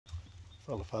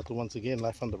Alofi once again,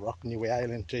 live from the rock, Niue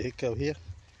Island, Jehiko here.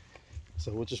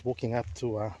 So we're just walking up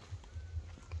to our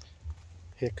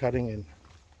hair cutting and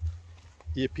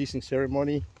ear-piercing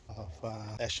ceremony of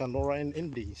Nora and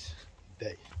Indie's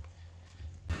day.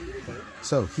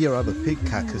 So here are the pig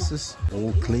carcasses,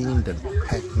 all cleaned and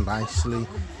packed nicely.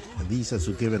 And these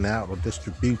are given out or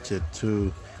distributed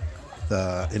to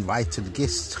the invited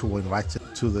guests who were invited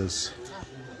to this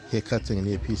hair cutting and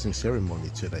ear-piercing ceremony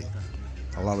today.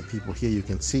 A lot of people here, you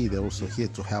can see, they're also here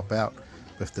to help out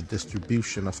with the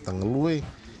distribution of the Galue.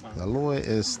 Galue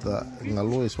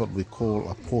is what we call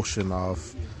a portion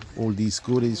of all these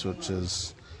goodies, which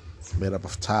is made up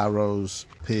of taros,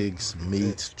 pigs,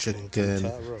 meat, chicken,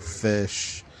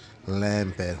 fish,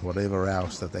 lamb, and whatever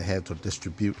else that they have to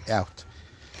distribute out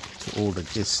to all the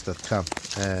guests that come.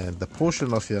 And the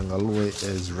portion of your Galue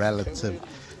is relative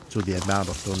to the amount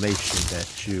of donation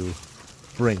that you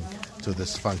bring to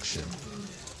this function.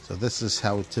 So this is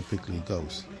how it typically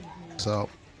goes. So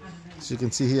as you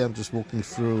can see here, I'm just walking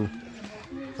through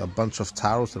a bunch of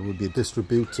taros that will be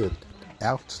distributed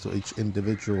out to each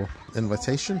individual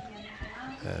invitation.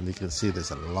 And you can see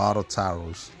there's a lot of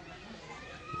taros.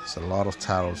 There's a lot of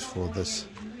taros for this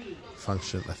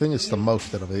function. I think it's the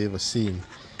most that I've ever seen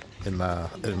in a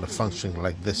function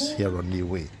like this here on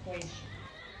Niue.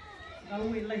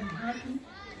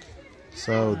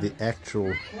 So the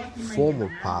actual formal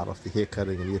part of the hair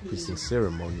cutting and ear-piercing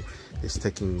ceremony is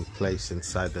taking place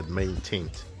inside that main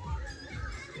tent.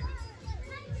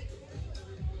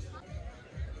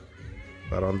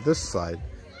 But on this side,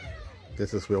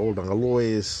 this is where all the Galue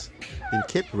is being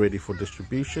kept ready for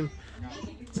distribution.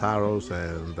 Taros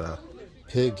and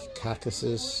pig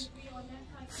carcasses,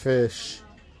 fish,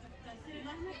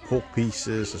 pork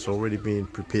pieces is already being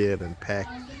prepared and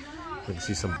packed. You can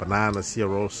see some bananas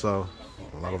here also.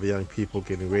 A lot of young people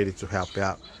getting ready to help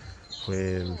out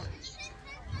when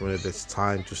it's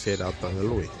time to set out the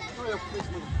Galue.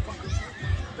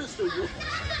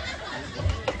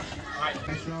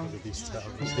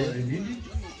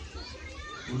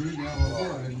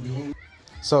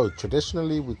 So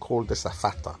traditionally we call this a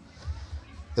fata.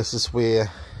 This is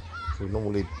where we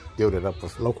normally build it up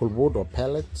with local wood or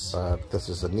pallets. This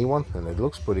is a new one and it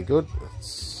looks pretty good.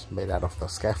 It's made out of the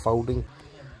scaffolding.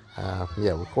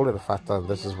 Yeah, we call it a fata, and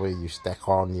this is where you stack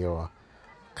on your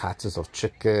cartons of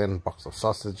chicken, box of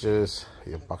sausages,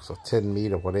 your box of tinned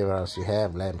meat or whatever else you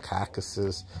have, lamb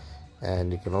carcasses,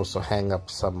 and you can also hang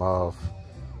up some of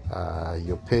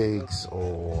your pigs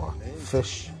or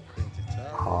fish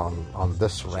on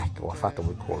this rack, or fata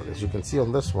we call it. As you can see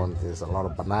on this one, there's a lot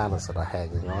of bananas that are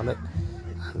hanging on it.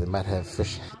 They might have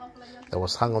fish that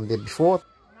was hung on there before.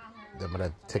 They might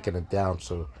have taken it down,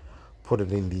 so put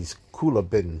it in these cooler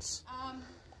bins,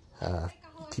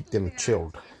 keep them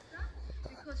chilled.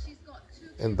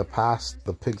 In the past,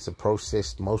 the pigs are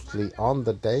processed mostly on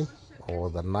the day or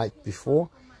the night before,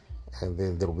 and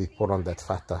then they'll be put on that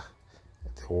fata.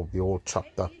 They will be all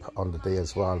chopped up on the day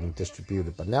as well and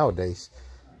distributed. But nowadays,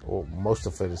 most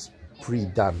of it is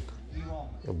pre-done,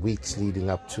 weeks leading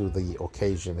up to the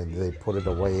occasion, and they put it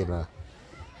away in a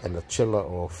chiller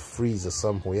or freezer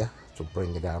somewhere to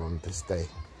bring it out on this day.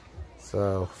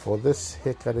 So for this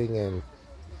hair cutting and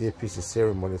ear-piercing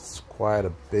ceremony, it's quite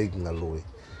a big Galue.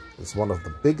 It's one of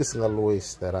the biggest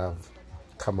Galues that I've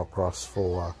come across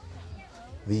for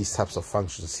these types of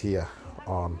functions here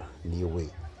on Niue.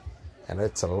 And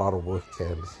it's a lot of work,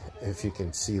 and if you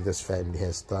can see, this family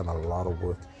has done a lot of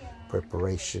work,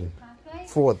 preparation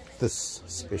for this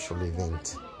special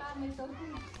event.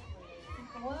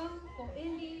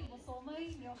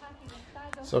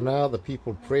 So now the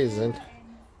people present,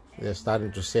 they're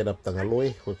starting to set up the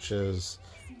Galue, which is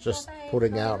just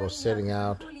putting out or setting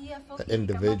out the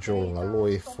individual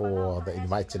Galue for the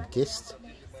invited guests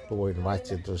who were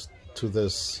invited to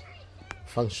this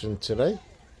function today.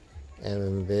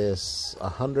 And there's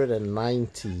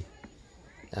 190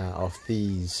 of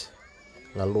these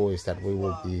Galues that we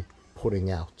will be putting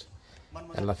out.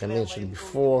 And like I mentioned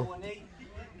before,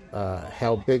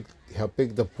 how big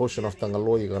the portion of the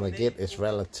Galue you're gonna get is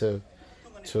relative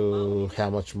to how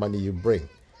much money you bring.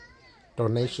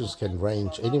 Donations can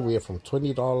range anywhere from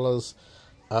 $20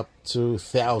 up to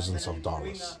thousands of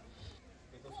dollars.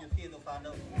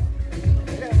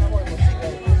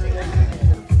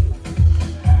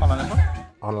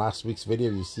 On last week's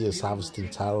video, you see us harvesting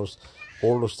taros.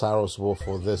 All those taros were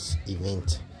for this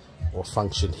event or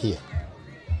function here.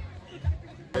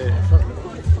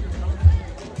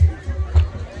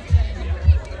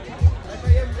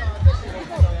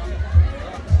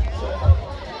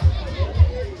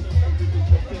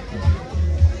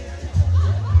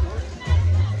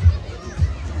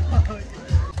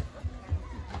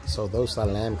 So those are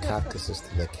lamb carcasses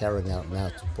that they're carrying out now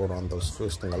to put on those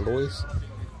first ngaloes,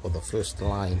 or the first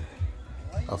line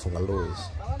of ngaloes.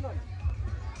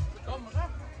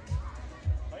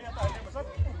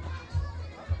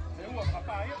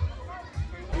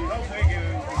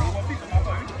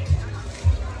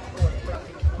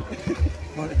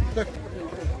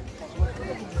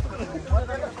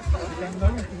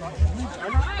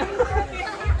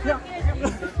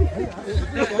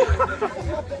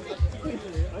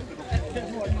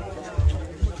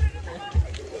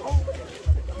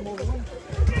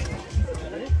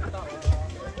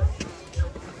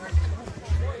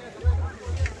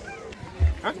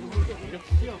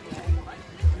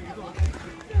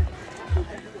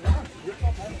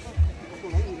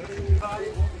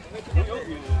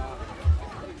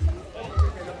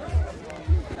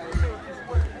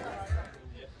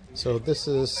 So this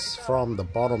is from the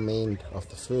bottom end of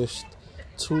the first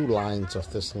two lines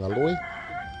of this ngalue.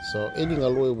 So any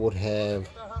ngalue would have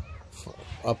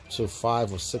up to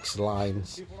 5 or 6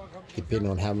 lines,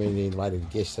 depending on how many invited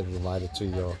guests have invited to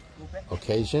your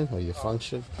occasion or your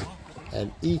function.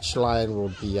 And each line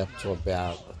will be up to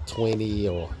about 20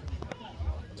 or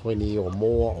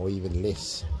more, or even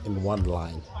less in one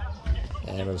line.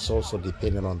 And it's also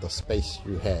dependent on the space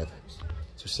you have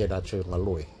to set out your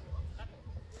ngalue.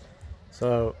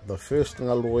 So the first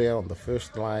ngalue on the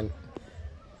first line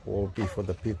will be for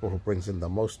the people who brings in the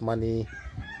most money,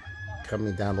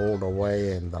 coming down all the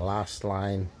way, and the last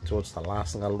line towards the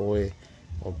last ngalue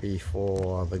will be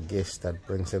for the guest that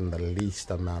brings in the least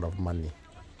amount of money.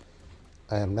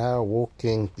 I am now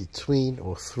walking between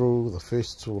or through the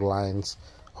first two lines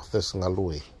of this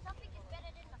ngalue.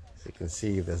 As you can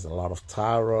see, there's a lot of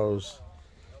taros,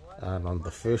 and on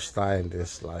the first line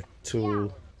there's like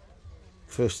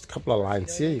first couple of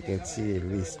lines here, you can see at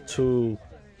least 2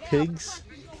 pigs,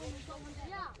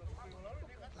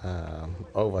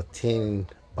 over 10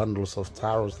 bundles of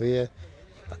taros there,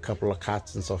 a couple of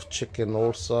cartons of chicken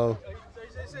also.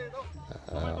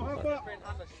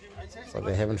 So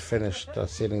they haven't finished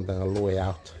setting the ngalue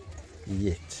out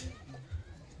yet.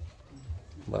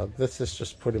 But this is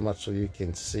just pretty much so you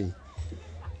can see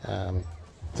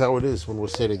how it is when we're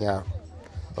setting out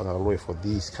the ngalue for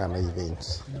these kind of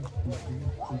events.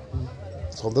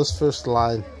 So this first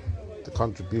line, the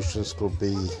contributions could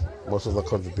be, most of the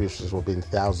contributions will be in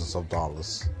thousands of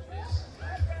dollars.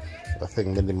 I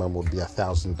think minimum would be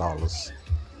 $1,000, $2,000,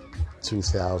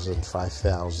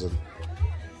 $5,000,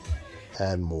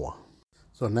 and more.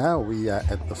 So now we are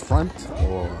at the front,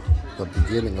 or the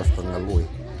beginning of the ngalue.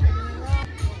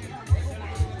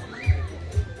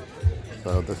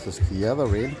 So this is the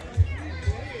other end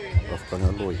of the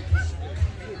ngalue.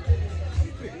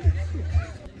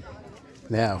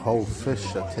 Now whole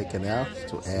fish are taken out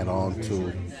to add on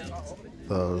to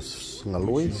those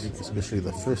ngalues, especially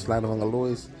the first line of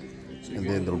ngalues, and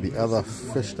then there will be other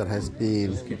fish that has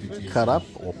been cut up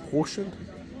or portioned.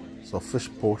 So fish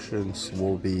portions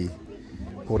will be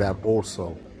put out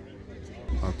also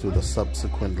onto the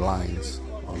subsequent lines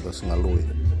on this ngalue.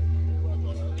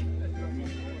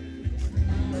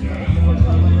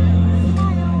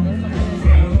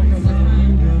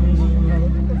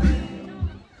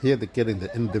 Here they're getting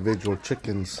the individual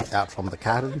chickens out from the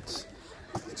cartons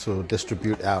to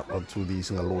distribute out onto these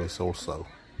ngalues also.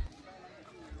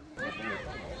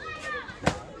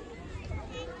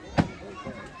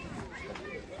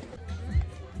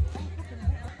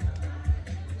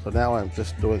 So now I'm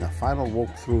just doing a final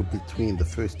walkthrough between the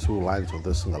first two lines of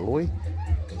this ngalue,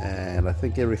 and I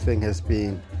think everything has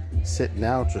been set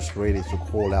now, just ready to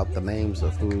call out the names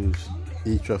of whose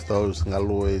each of those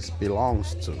ngalues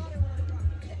belongs to.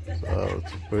 So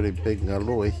it's a pretty big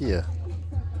ngalue here.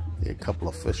 A couple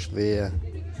of fish there.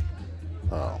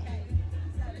 Oh,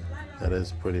 that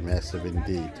is pretty massive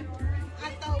indeed.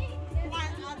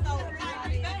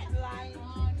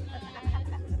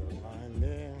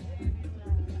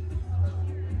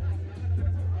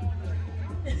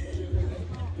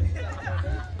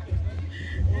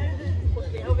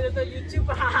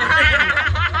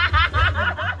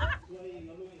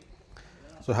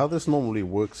 So how this normally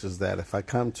works is that if I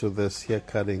come to this hair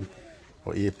cutting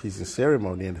or earpiercing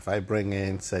ceremony, and if I bring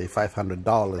in, say,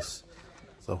 $500,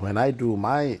 so when I do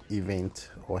my event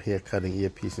or hair cutting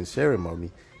earpiercing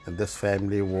ceremony, then this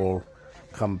family will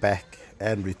come back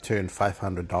and return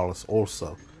 $500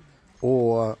 also,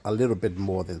 or a little bit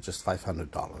more than just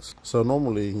 $500. So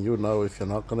normally, you know, if you're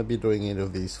not going to be doing any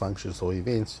of these functions or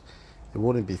events, you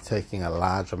wouldn't be taking a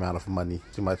large amount of money.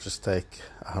 You might just take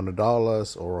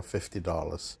 $100 or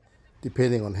 $50,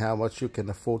 depending on how much you can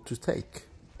afford to take.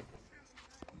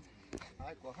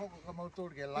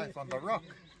 Life on the rock.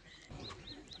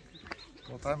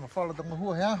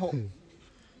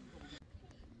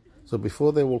 So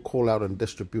before they will call out and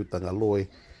distribute the Galue,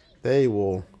 they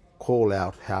will call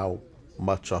out how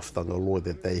much of the Galue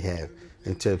that they have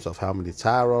in terms of how many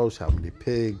taros, how many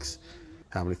pigs,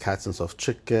 how many cartons of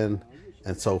chicken,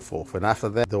 and so forth. And after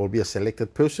that, there will be a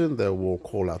selected person that will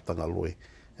call out the Galue,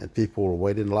 and people will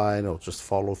wait in line or just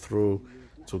follow through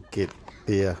to get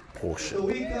their portion.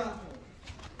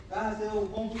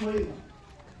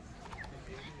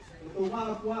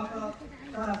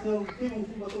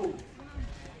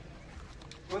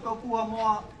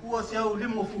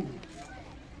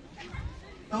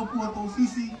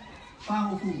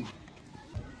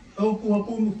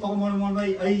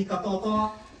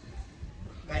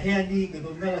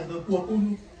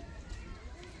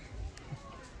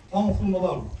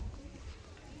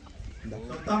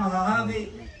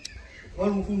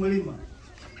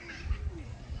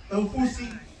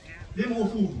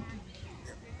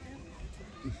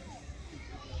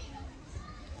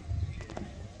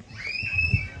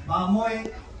 Mamoy,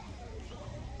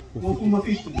 o fuma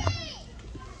fisto.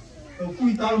 Eu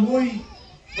fui tal moi,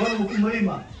 agora o fuma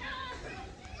lima.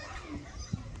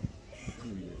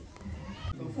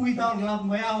 Eu fui tal lá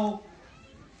moiao,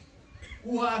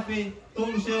 o afe,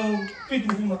 todo o seu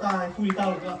fisto fuma tá, fui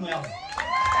tal lá moiao.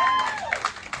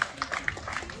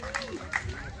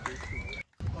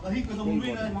 Agora rico do mundo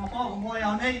ainda não fala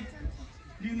moiao nem,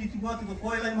 liu ni tiguati do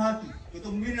foi lá mati. Eu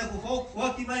tô menina com foco,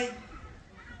 foco vai.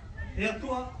 É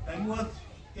tua, é muito,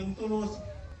 que muito louco.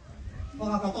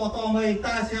 Para que todo mai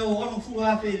tá seu, não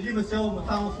fua fe, lima seu, mas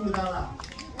tá não fua lá.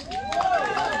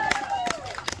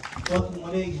 Todo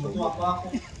mundo aí, muito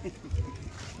apago.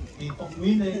 E todo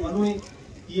mundo aí, malui,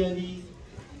 dia ali,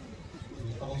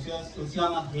 para você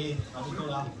na que a gente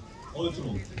lá,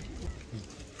 outro.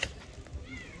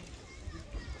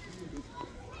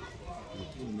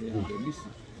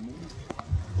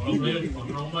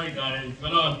 Kalau mai kai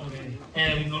kalau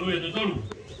ni Galue tu tolu.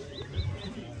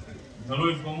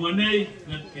 Galue como nei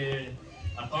que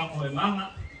ataco de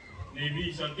mama, nei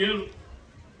vi saqueiro.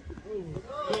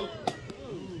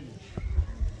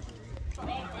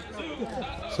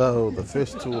 So the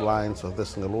first two lines of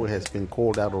this Galue has been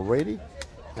called out already,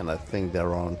 and I think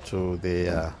they're on to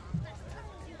their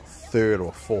third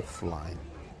or fourth line.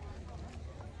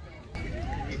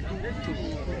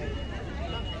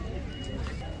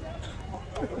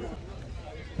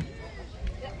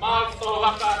 Marsh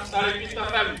tolaka dari kita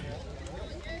family.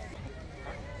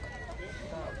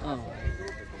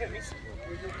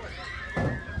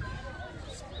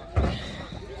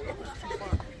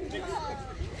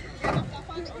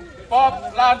 Pop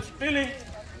lunch pilih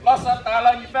losa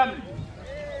talani family.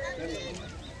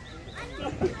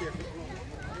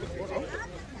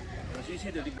 Masih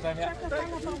dari kita ya.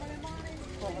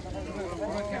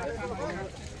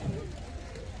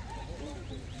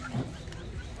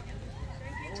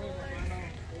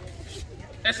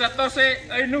 Essa tosse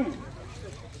aí nu.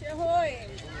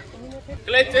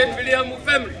 Clayton William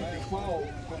family.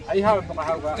 Aí hao para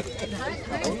hao ba.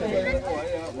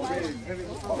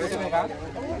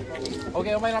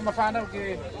 Okay, may nama fan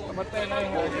okay. Matay na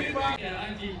yung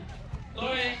anji.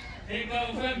 Toy Ega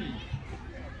family.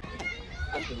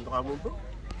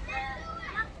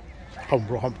 Không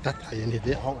bro, không tắt hay gì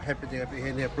đấy. Không happy to be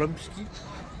here Plumski.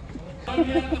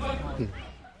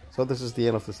 So this is the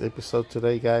end of this episode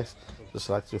today, guys. Just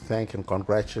like to thank and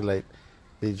congratulate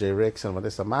BJ Rex and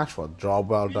Vanessa Marsh for a job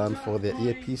well done for their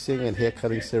ear piecing and hair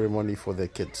cutting ceremony for their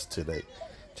kids today.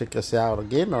 Check us out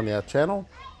again on our channel.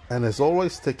 And as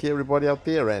always, take care everybody out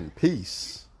there and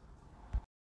peace.